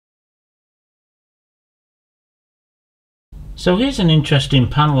So here's an interesting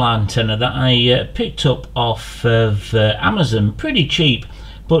panel antenna that I picked up off of Amazon, pretty cheap,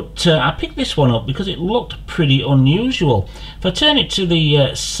 but I picked this one up because it looked pretty unusual. If I turn it to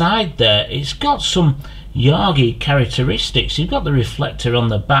the side there, it's got some Yagi characteristics. You've got the reflector on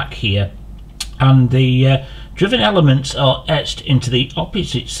the back here, and the driven elements are etched into the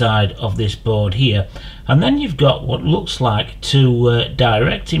opposite side of this board here, and then you've got what looks like two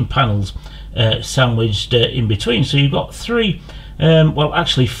directing panels sandwiched in between. So you've got three, well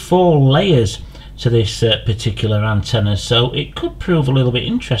actually four layers to this particular antenna, so it could prove a little bit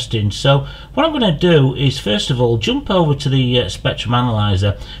interesting. So what I'm going to do is first of all jump over to the spectrum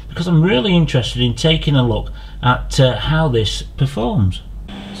analyzer, because I'm really interested in taking a look at how this performs.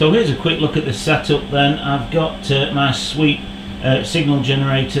 So here's a quick look at the setup then. I've got my sweep signal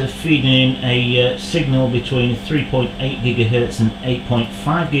generator feeding in a signal between 3.8 GHz and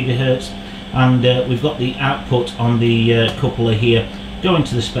 8.5 GHz, and we've got the output on the coupler here going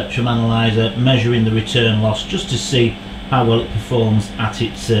to the spectrum analyzer, measuring the return loss just to see how well it performs at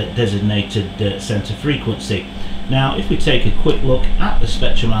its designated center frequency. Now if we take a quick look at the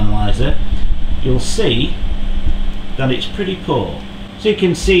spectrum analyzer, you'll see that it's pretty poor. So you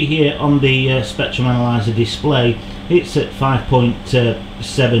can see here on the spectrum analyzer display, it's at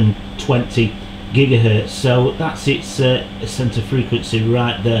 5.720 gigahertz, so that's its center frequency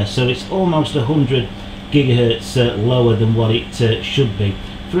right there. So it's almost 100 gigahertz lower than what it should be.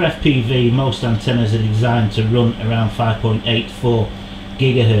 For FPV, most antennas are designed to run around 5.84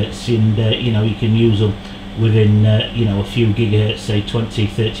 gigahertz, and you know, you can use them within you know, a few gigahertz, say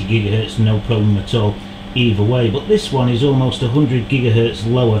 20-30 gigahertz, no problem at all either way. But this one is almost 100 gigahertz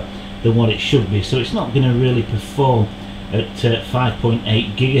lower than what it should be, so it's not going to really perform at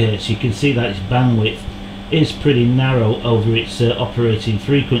 5.8 gigahertz. You can see that its bandwidth is pretty narrow over its operating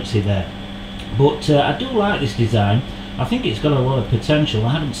frequency there. But I do like this design. I think it's got a lot of potential.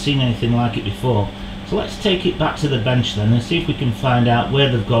 I haven't seen anything like it before. So let's take it back to the bench then and see if we can find out where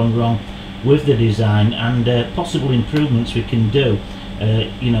they've gone wrong with the design, and possible improvements we can do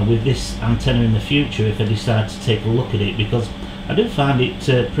you know, with this antenna in the future if I decide to take a look at it, because I do find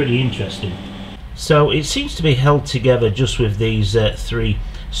it pretty interesting. So it seems to be held together just with these three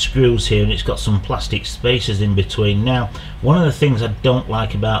screws here, and it's got some plastic spacers in between. Now one of the things I don't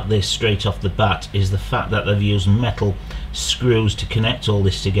like about this straight off the bat is the fact that they've used metal screws to connect all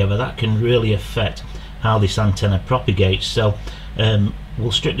this together. That can really affect how this antenna propagates. So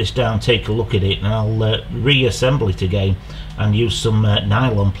we'll strip this down, take a look at it, and I'll reassemble it again and use some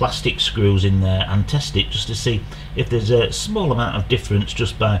nylon plastic screws in there and test it just to see if there's a small amount of difference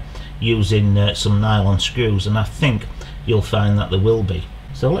just by using some nylon screws, and I think you'll find that there will be.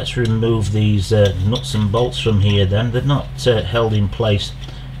 So let's remove these nuts and bolts from here then. They're not held in place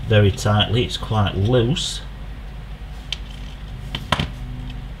very tightly, it's quite loose.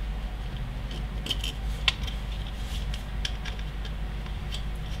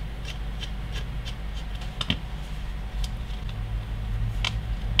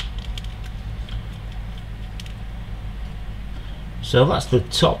 So that's the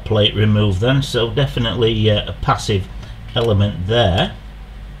top plate removed then, so definitely a passive element there.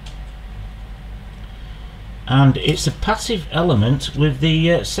 And it's a passive element with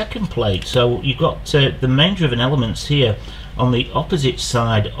the second plate. So you've got the main driven elements here on the opposite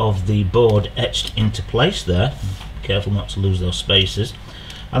side of the board etched into place there. Careful not to lose those spacers.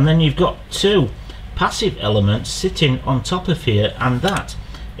 And then you've got two passive elements sitting on top of here, and that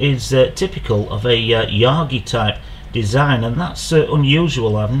is typical of a Yagi type design, and that's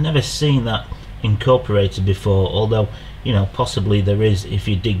unusual. I've never seen that incorporated before, although you know, possibly there is if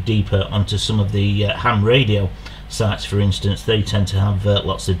you dig deeper onto some of the ham radio sites, for instance. They tend to have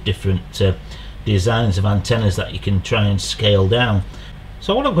lots of different designs of antennas that you can try and scale down.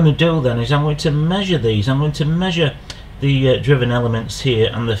 So what I'm going to do then is I'm going to measure these. I'm going to measure the driven elements here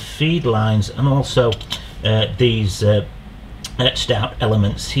and the feed lines, and also these etched out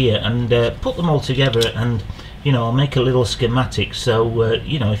elements here, and put them all together, and you know, I'll make a little schematic. So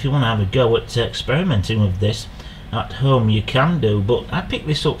you know, if you want to have a go at experimenting with this at home, you can do. But I picked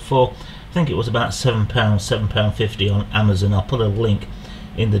this up for, I think it was about £7.50 on Amazon. I'll put a link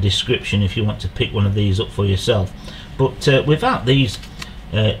in the description if you want to pick one of these up for yourself. But without these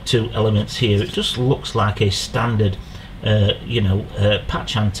two elements here, it just looks like a standard you know,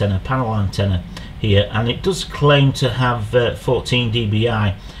 patch antenna, panel antenna here, and it does claim to have 14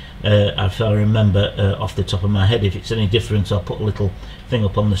 dBi. If I remember off the top of my head. If it's any different, I'll put a little thing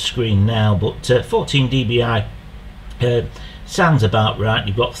up on the screen now. But 14 dBi sounds about right.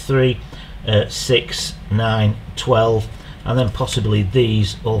 You've got 3, 6, 9, 12, and then possibly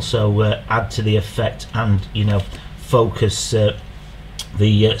these also add to the effect, and you know, focus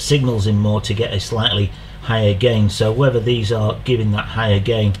the signals in more to get a slightly higher gain. So whether these are giving that higher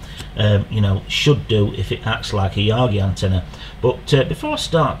gain, you know, should do if it acts like a Yagi antenna. But before I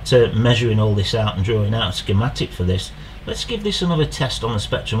start measuring all this out and drawing out a schematic for this, let's give this another test on the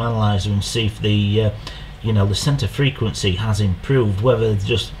spectrum analyzer and see if the you know, the center frequency has improved, whether they've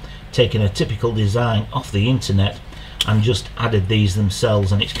just taken a typical design off the internet and just added these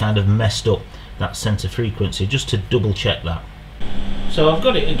themselves and it's kind of messed up that center frequency, just to double check that. So I've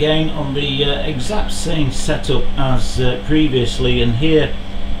got it again on the exact same setup as previously, and here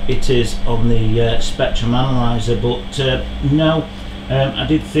it is on the spectrum analyzer, but no, I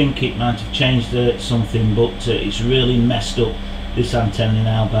did think it might have changed something, but it's really messed up this antenna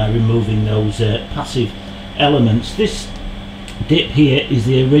now by removing those passive elements. This dip here is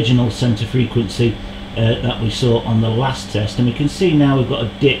the original center frequency that we saw on the last test, and we can see now we've got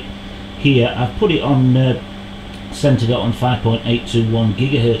a dip here. I've put it on centered it on 5.821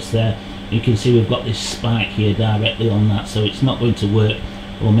 gigahertz there. You can see we've got this spike here directly on that, so it's not going to work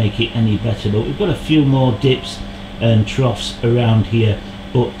or make it any better. But we've got a few more dips and troughs around here,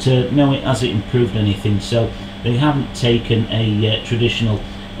 but no, it hasn't improved anything. So they haven't taken a traditional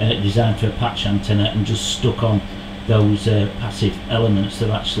design for a patch antenna and just stuck on those passive elements. They've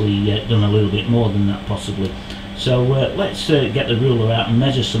actually done a little bit more than that possibly. So let's get the ruler out and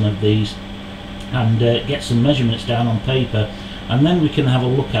measure some of these and get some measurements down on paper, and then we can have a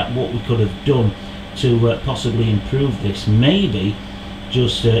look at what we could have done to possibly improve this. Maybe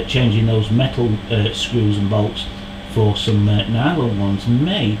just changing those metal screws and bolts for some nylon ones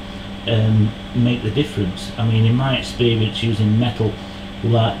may make the difference. I mean, in my experience, using metal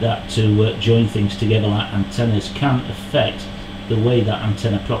like that to join things together like antennas can affect the way that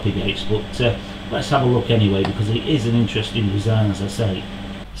antenna propagates, but let's have a look anyway, because it is an interesting design, as I say.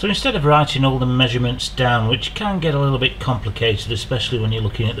 So instead of writing all the measurements down, which can get a little bit complicated, especially when you're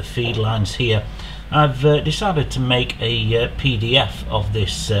looking at the feed lines here, I've decided to make a PDF of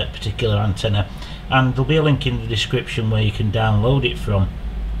this particular antenna, and there'll be a link in the description where you can download it from.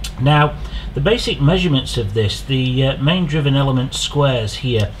 Now, the basic measurements of this, the main driven element squares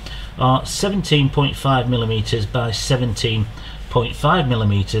here are 17.5 millimeters by 17.5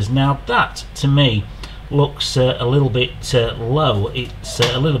 millimeters. Now that, to me, looks a little bit low. It's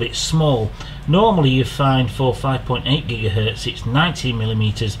a little bit small. Normally you find for 5.8 gigahertz it's 19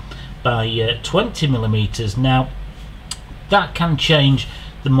 millimeters by 20 millimeters. Now that can change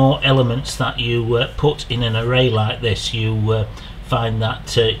the more elements that you put in an array like this. You find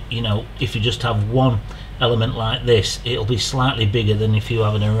that you know, if you just have one element like this, it'll be slightly bigger than if you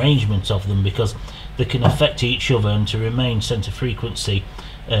have an arrangement of them, because they can affect each other, and to remain center frequency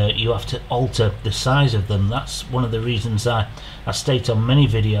you have to alter the size of them. That's one of the reasons I state on many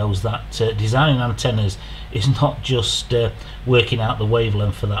videos that designing antennas is not just working out the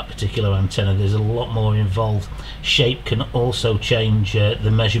wavelength for that particular antenna. There's a lot more involved. Shape can also change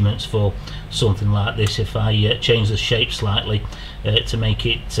the measurements for something like this. If I change the shape slightly to make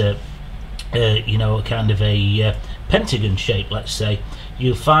it you know, a kind of a pentagon shape, let's say,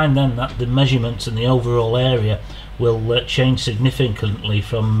 you'll find then that the measurements and the overall area will change significantly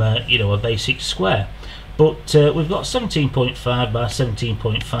from you know, a basic square. But we've got 17.5 by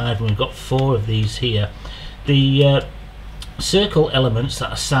 17.5, and we've got 4 of these here. The circle elements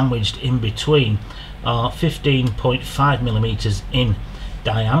that are sandwiched in between are 15.5 millimeters in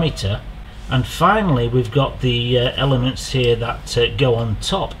diameter, and finally we've got the elements here that go on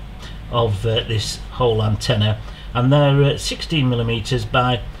top of this whole antenna, and they're 16 millimeters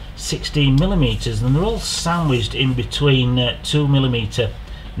by 16 millimeters, and they're all sandwiched in between 2 millimeter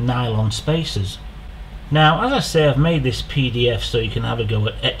nylon spacers. Now, as I say, I've made this PDF so you can have a go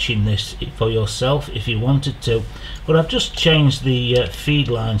at etching this for yourself if you wanted to, but I've just changed the feed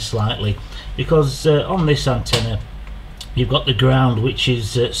line slightly, because on this antenna you've got the ground which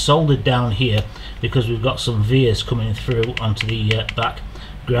is soldered down here, because we've got some vias coming through onto the back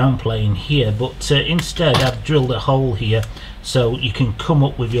ground plane here, but instead I've drilled a hole here so you can come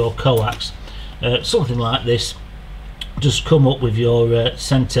up with your coax, something like this. Just come up with your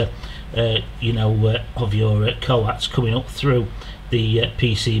center you know, of your coax coming up through the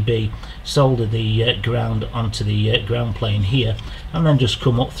PCB, solder the ground onto the ground plane here, and then just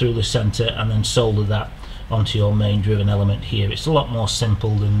come up through the center and then solder that onto your main driven element here. It's a lot more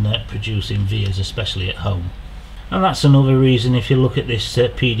simple than producing vias, especially at home. And that's another reason, if you look at this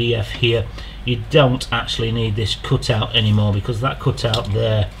PDF here, you don't actually need this cutout anymore, because that cutout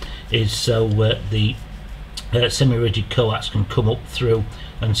there is so the semi-rigid coax can come up through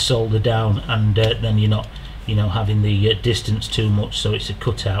and solder down, and then you're not, you know, having the distance too much, so it's a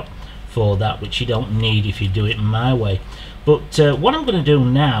cutout for that, which you don't need if you do it my way. But what I'm going to do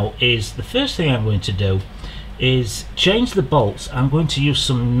now is, the first thing I'm going to do is change the bolts. I'm going to use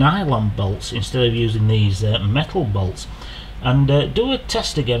some nylon bolts instead of using these metal bolts, and do a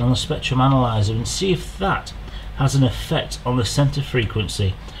test again on the spectrum analyzer and see if that has an effect on the center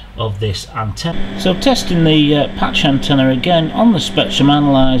frequency of this antenna. So testing the patch antenna again on the spectrum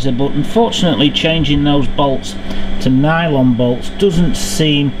analyzer, but unfortunately changing those bolts to nylon bolts doesn't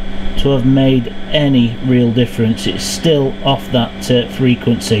seem to have made any real difference. It's still off that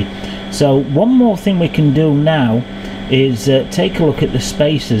frequency. So one more thing we can do now is take a look at the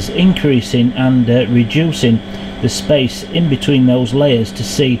spacers, increasing and reducing the space in between those layers to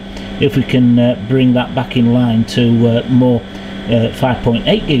see if we can bring that back in line to more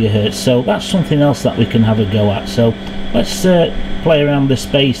 5.8 gigahertz. So that's something else that we can have a go at. So let's play around the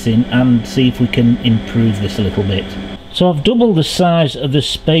spacing and see if we can improve this a little bit. So I've doubled the size of the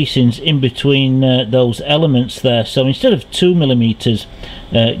spacings in between those elements there. So instead of 2mm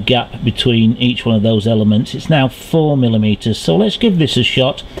gap between each one of those elements, it's now 4mm. So let's give this a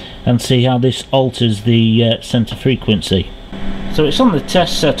shot and see how this alters the center frequency. So it's on the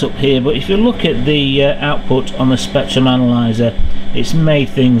test setup here, but if you look at the output on the spectrum analyzer, it's made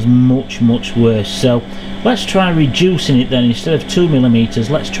things much worse. So let's try reducing it then. Instead of 2mm,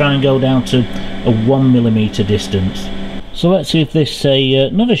 let's try and go down to a 1mm distance. So let's see if this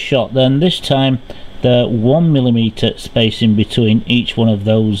another shot then. This time the 1mm spacing between each one of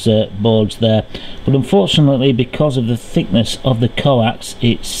those boards there, but unfortunately because of the thickness of the coax,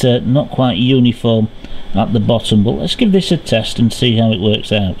 it's not quite uniform at the bottom. But let's give this a test and see how it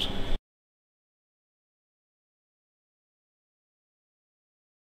works out.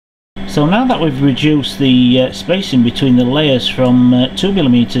 So now that we've reduced the spacing between the layers from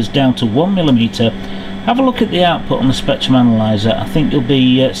 2mm down to 1mm, have a look at the output on the spectrum analyzer. I think you'll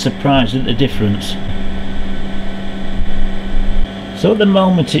be surprised at the difference. So at the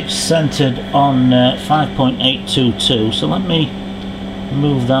moment it's centered on 5.822, so let me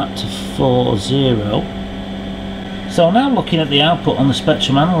move that to 40. So now looking at the output on the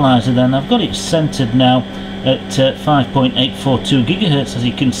spectrum analyzer then, I've got it centered now at 5.842 gigahertz, as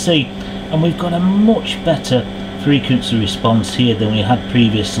you can see, and we've got a much better frequency response here than we had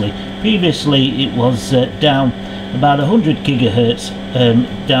previously. Previously it was down about 100 gigahertz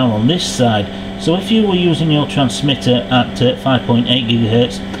down on this side. So if you were using your transmitter at 5.8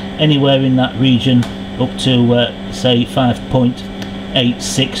 gigahertz, anywhere in that region up to say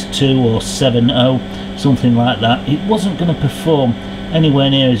 5.862 or 70, something like that, it wasn't going to perform anywhere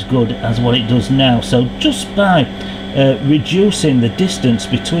near as good as what it does now. So just by reducing the distance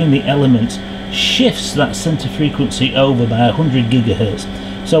between the elements shifts that center frequency over by 100 gigahertz.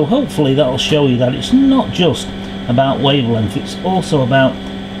 So hopefully that'll show you that it's not just about wavelength, it's also about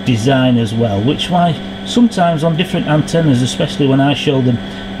design as well, which why sometimes on different antennas, especially when I show them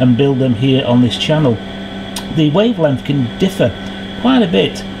and build them here on this channel, the wavelength can differ quite a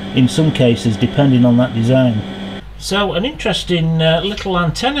bit in some cases depending on that design. So an interesting little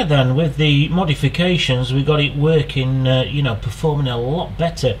antenna then. With the modifications we got it working, you know, performing a lot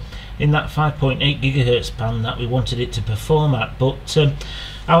better in that 5.8 gigahertz band that we wanted it to perform at. But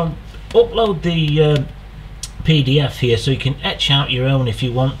I'll upload the PDF here so you can etch out your own if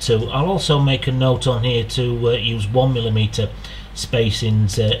you want to. I'll also make a note on here to use 1mm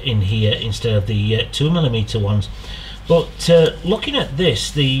spacings in here instead of the 2mm ones. But looking at this,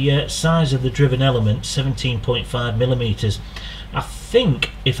 the size of the driven element, 17.5mm, I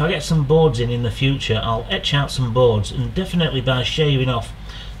think if I get some boards in the future, I'll etch out some boards, and definitely by shaving off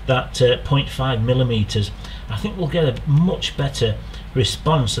that 0.5mm, I think we'll get a much better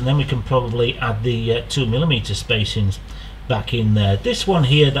response, and then we can probably add the 2mm spacings back in there. This one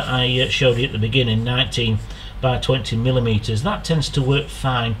here that I showed you at the beginning, 19 by 20mm, that tends to work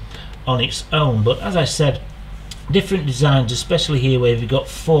fine on its own. But as I said, different designs, especially here where you've got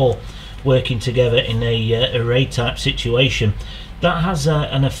 4 working together in a array type situation, that has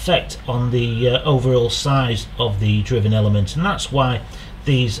an effect on the overall size of the driven element, and that's why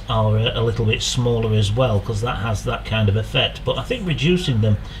these are a little bit smaller as well, because that has that kind of effect. But I think reducing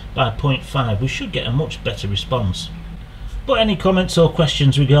them by 0.5 we should get a much better response. But any comments or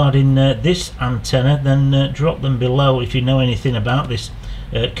questions regarding this antenna, then drop them below. If you know anything about this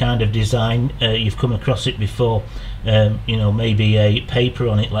kind of design, you've come across it before, you know, maybe a paper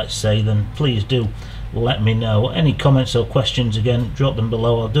on it, let's say, then please do let me know. Any comments or questions, again, drop them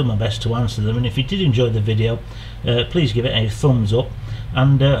below. I'll do my best to answer them. And if you did enjoy the video, please give it a thumbs up,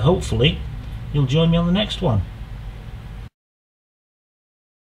 and hopefully you'll join me on the next one.